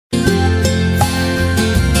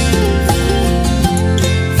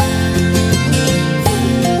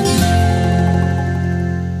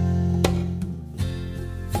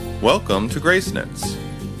Welcome to Grace Notes.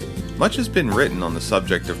 Much has been written on the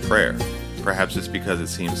subject of prayer. Perhaps it's because it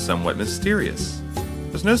seems somewhat mysterious.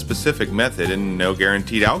 There's no specific method and no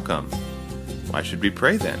guaranteed outcome. Why should we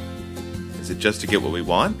pray then? Is it just to get what we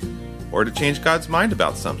want? Or to change God's mind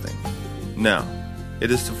about something? No. It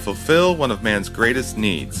is to fulfill one of man's greatest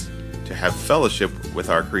needs, to have fellowship with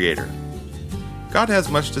our Creator. God has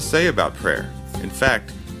much to say about prayer. In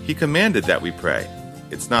fact, He commanded that we pray.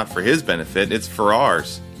 It's not for His benefit, it's for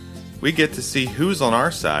ours. We get to see who's on our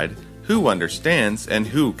side, who understands, and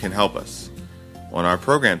who can help us. On our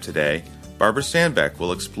program today, Barbara Sandbeck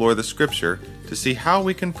will explore the Scripture to see how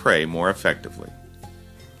we can pray more effectively.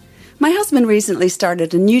 My husband recently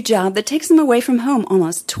started a new job that takes him away from home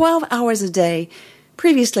almost 12 hours a day.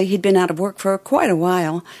 Previously, he'd been out of work for quite a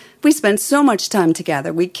while. We spent so much time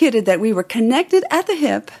together, we kidded that we were connected at the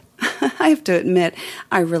hip. I have to admit,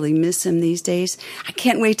 I really miss him these days. I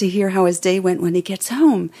can't wait to hear how his day went when he gets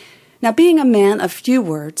home. Now, being a man of few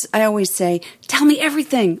words, I always say, tell me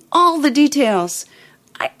everything, all the details.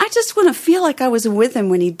 I just want to feel like I was with him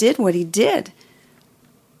when he did what he did.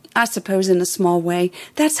 I suppose in a small way,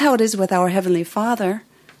 that's how it is with our Heavenly Father.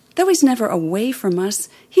 Though He's never away from us,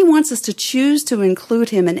 He wants us to choose to include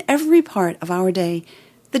Him in every part of our day,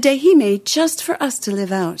 the day He made just for us to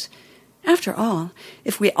live out. After all,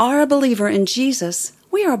 if we are a believer in Jesus,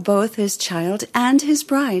 we are both His child and His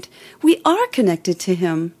bride. We are connected to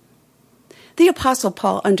Him. The Apostle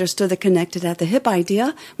Paul understood the connected at the hip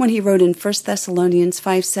idea when he wrote in 1 Thessalonians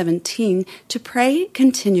 5:17 to pray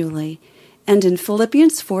continually, and in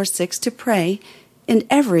Philippians 4:6 to pray in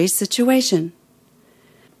every situation.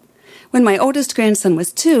 When my oldest grandson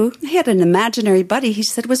was 2, he had an imaginary buddy he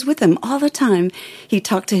said was with him all the time. He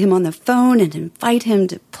talked to him on the phone and invite him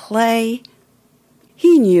to play.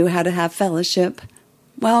 He knew how to have fellowship.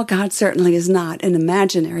 Well, God certainly is not an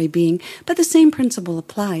imaginary being, but the same principle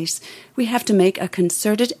applies. We have to make a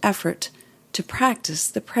concerted effort to practice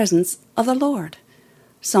the presence of the Lord.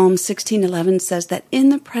 Psalm 16:11 says that in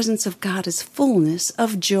the presence of God is fullness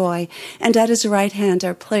of joy, and at His right hand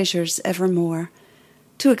are pleasures evermore.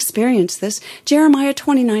 To experience this, Jeremiah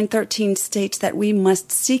 29:13 states that we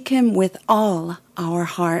must seek Him with all our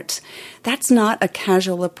heart. That's not a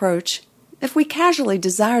casual approach. If we casually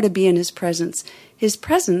desire to be in His presence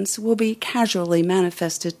will be casually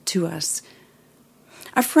manifested to us.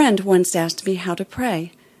 A friend once asked me how to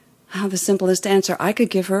pray. The simplest answer I could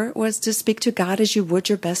give her was to speak to God as you would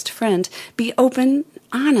your best friend. Be open,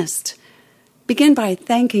 honest. Begin by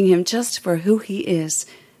thanking Him just for who He is,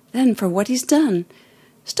 then for what He's done.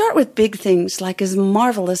 Start with big things like His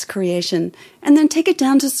marvelous creation, and then take it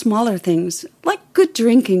down to smaller things like good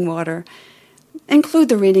drinking water. Include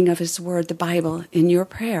the reading of His Word, the Bible, in your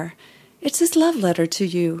prayer. It's His love letter to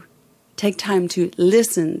you. Take time to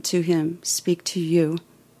listen to Him speak to you.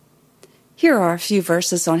 Here are a few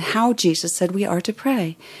verses on how Jesus said we are to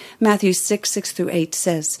pray. Matthew 6:6-8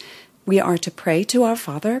 says, we are to pray to our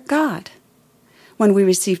Father God. When we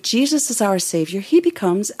receive Jesus as our Savior, He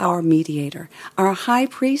becomes our mediator, our high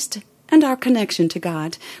priest, and our connection to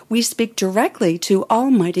God. We speak directly to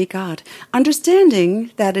Almighty God,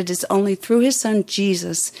 understanding that it is only through His Son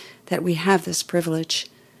Jesus that we have this privilege.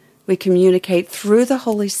 We communicate through the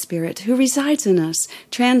Holy Spirit who resides in us,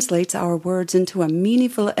 translates our words into a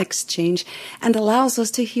meaningful exchange, and allows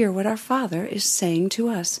us to hear what our Father is saying to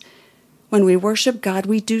us. When we worship God,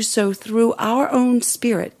 we do so through our own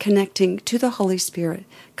spirit, connecting to the Holy Spirit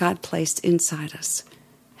God placed inside us.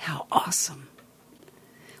 How awesome!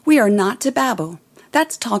 We are not to babble.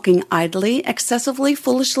 That's talking idly, excessively,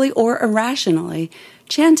 foolishly, or irrationally.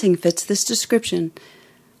 Chanting fits this description.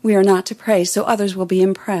 We are not to pray so others will be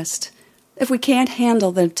impressed. If we can't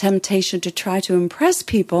handle the temptation to try to impress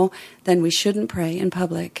people, then we shouldn't pray in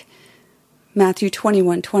public. Matthew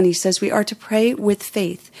 21:20 says we are to pray with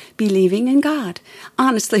faith, believing in God.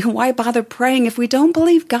 Honestly, why bother praying if we don't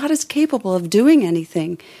believe God is capable of doing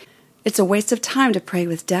anything? It's a waste of time to pray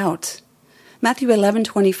with doubt. Matthew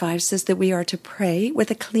 11:25 says that we are to pray with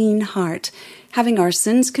a clean heart, having our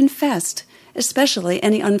sins confessed, especially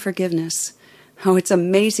any unforgiveness. Oh, it's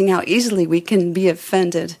amazing how easily we can be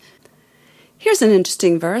offended. Here's an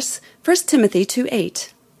interesting verse, 1 Timothy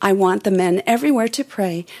 2:8. I want the men everywhere to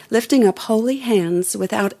pray, lifting up holy hands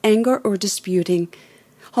without anger or disputing.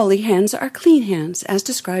 Holy hands are clean hands, as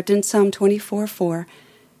described in Psalm 24:4,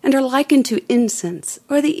 and are likened to incense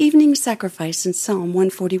or the evening sacrifice in Psalm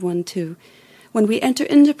 141:2. When we enter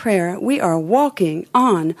into prayer, we are walking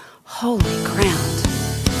on holy ground.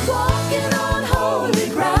 Walking on holy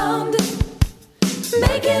ground,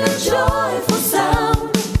 making a joyful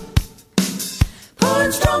sound,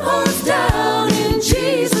 pulling strongholds down in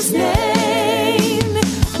Jesus' name.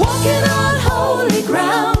 Walking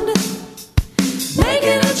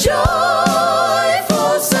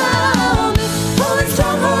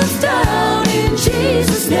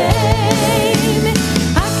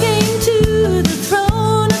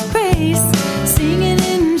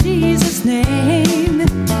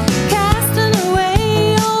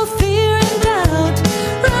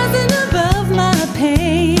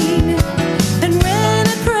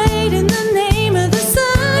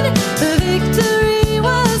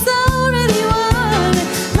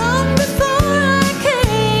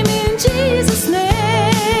Jesus'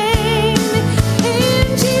 name, in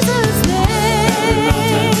Jesus' name,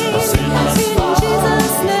 in Jesus'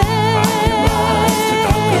 name.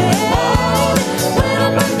 When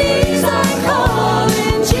on my knees I call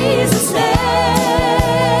in Jesus' name.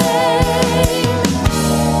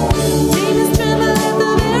 Demons tremble at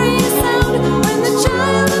the very sound when the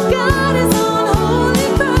child of God is on holy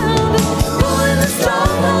ground, pulling the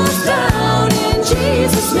strongholds down in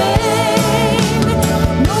Jesus' name.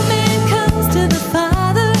 No man comes to the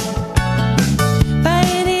Father by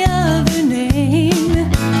any other name,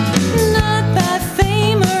 not by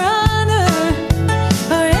fame or honor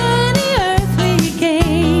or any earthly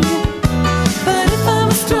gain. But if I'm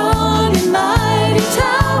a strong and mighty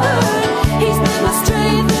tower, He's been my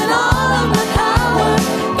strength and all of my power.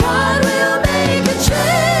 God will make a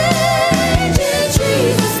change in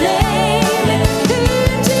Jesus' name, in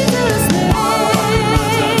Jesus' name,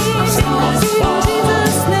 in Jesus'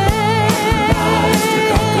 name.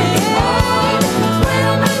 When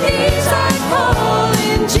on my knees I call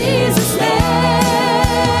in Jesus' name.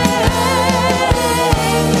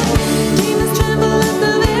 Demons tremble at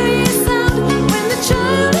the very sound when the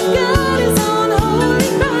child of God is on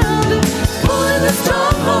holy ground, pulling the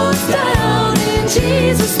strongholds down in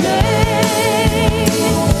Jesus' name,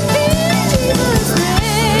 in Jesus' name,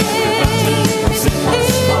 in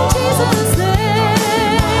Jesus' name.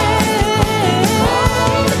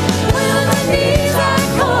 When on my knees I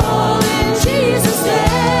call in Jesus' name,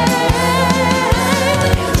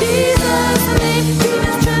 Jesus' name.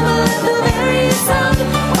 Demons tremble at the very sound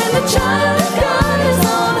when the child of God is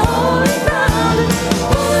on holy ground,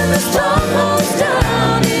 pulling the strongholds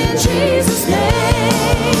down in Jesus' name.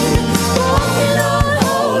 Walking on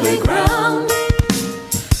holy ground,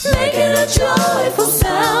 making a joyful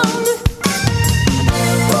sound,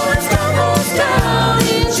 pulling strongholds down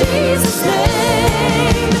in Jesus'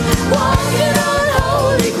 name. Walking on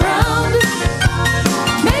holy ground,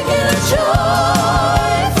 making a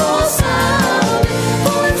joyful sound,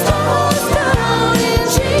 pulling strongholds down in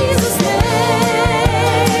Jesus' name,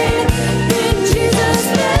 in Jesus'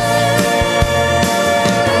 name.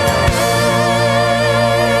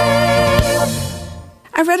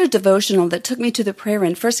 I read a devotional that took me to the prayer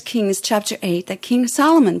in 1 Kings chapter 8 that King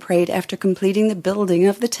Solomon prayed after completing the building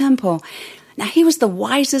of the temple. Now, he was the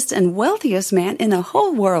wisest and wealthiest man in the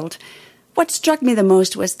whole world. What struck me the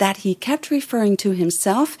most was that he kept referring to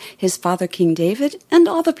himself, his father King David, and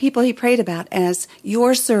all the people he prayed about as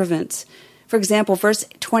your servants. For example, verse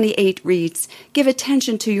 28 reads, "Give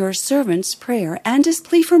attention to your servant's prayer and his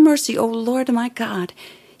plea for mercy, O Lord my God.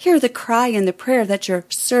 Hear the cry and the prayer that your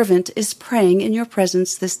servant is praying in your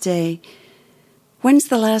presence this day." When's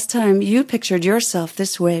the last time you pictured yourself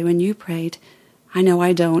this way when you prayed? I know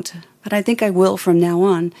I don't, but I think I will from now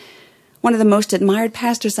on. One of the most admired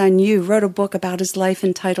pastors I knew wrote a book about his life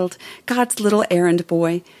entitled God's Little Errand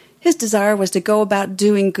Boy. His desire was to go about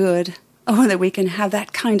doing good. Oh, that we can have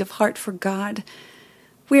that kind of heart for God.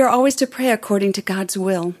 We are always to pray according to God's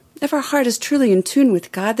will. If our heart is truly in tune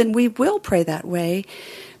with God, then we will pray that way.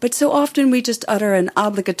 But so often we just utter an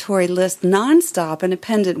obligatory list nonstop and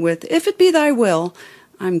append it with, "If it be thy will."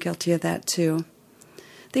 I'm guilty of that too.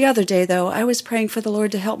 The other day, though, I was praying for the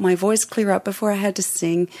Lord to help my voice clear up before I had to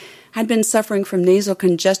sing. I'd been suffering from nasal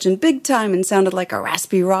congestion big time and sounded like a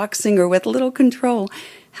raspy rock singer with little control.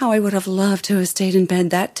 How I would have loved to have stayed in bed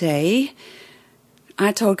that day.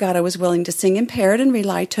 I told God I was willing to sing impaired and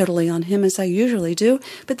rely totally on Him as I usually do,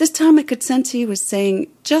 but this time I could sense He was saying,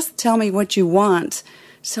 "Just tell me what you want."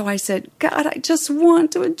 So I said, "God, I just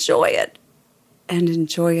want to enjoy it." And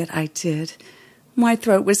enjoy it I did. My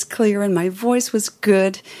throat was clear and my voice was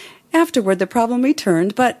good. Afterward, the problem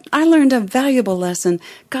returned, but I learned a valuable lesson.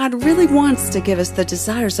 God really wants to give us the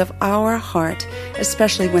desires of our heart,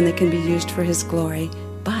 especially when they can be used for His glory.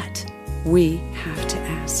 But we have to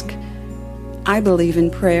ask. I believe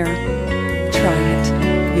in prayer. Try it.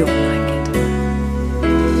 You'll like it.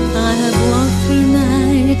 I have walked through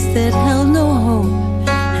nights that held no hope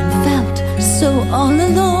and felt so all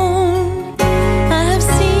alone. I have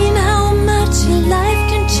seen how much your life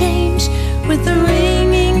can change with the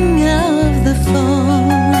ringing of the phone.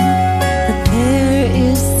 But there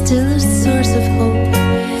is still a source of hope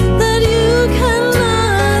that you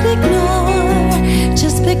cannot ignore.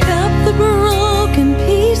 Just pick up the broken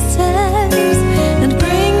pieces and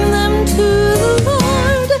bring them to the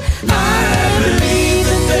Lord. I believe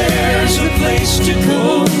that there's a place to go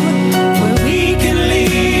where we can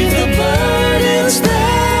leave the burdens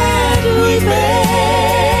there.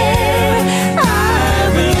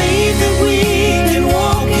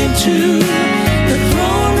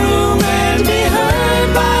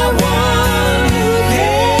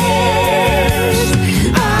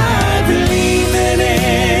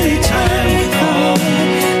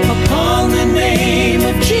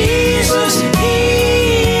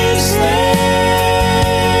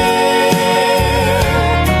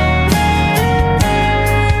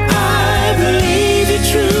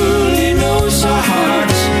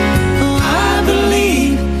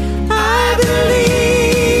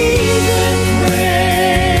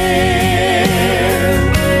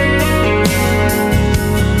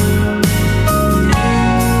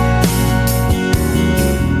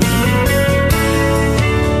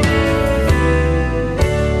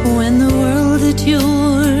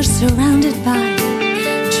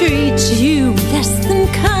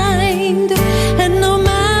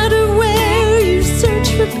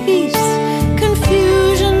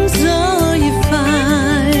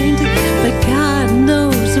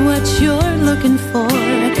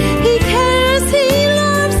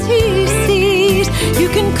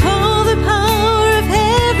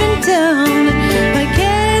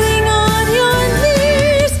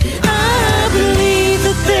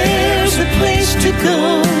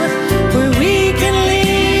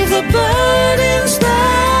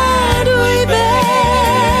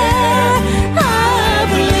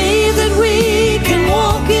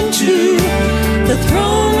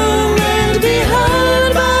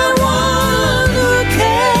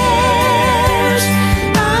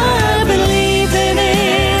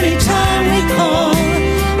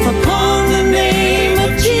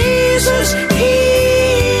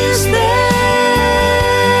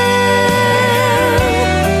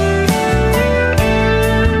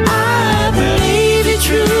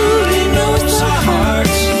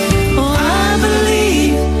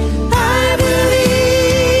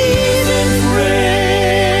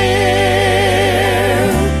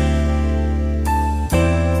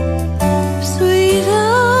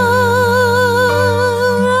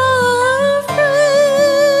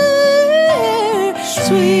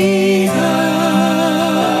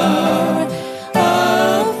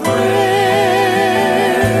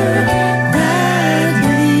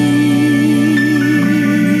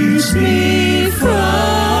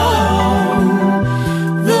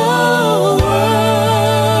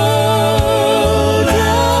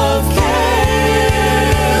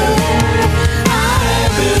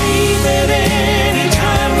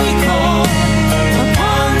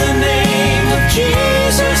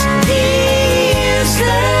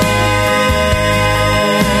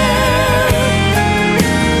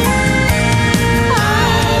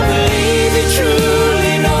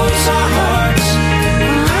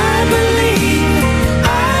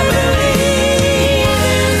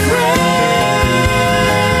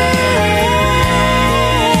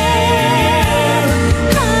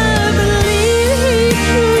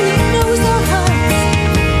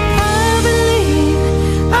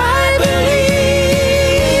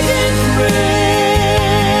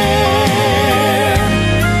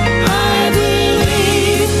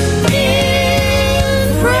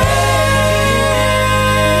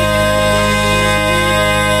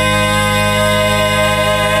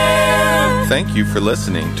 thank you for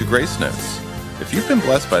listening to Grace Notes. If you've been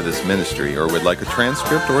blessed by this ministry or would like a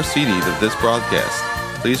transcript or CD of this broadcast,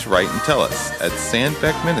 please write and tell us at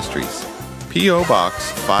Sandbeck Ministries, P.O.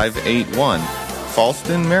 Box 581,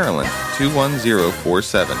 Falston, Maryland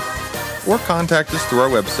 21047. Or contact us through our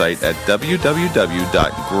website at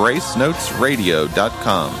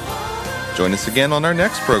www.gracenotesradio.com. Join us again on our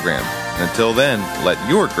next program. Until then, let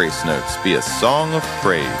your Grace Notes be a song of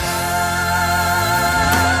praise.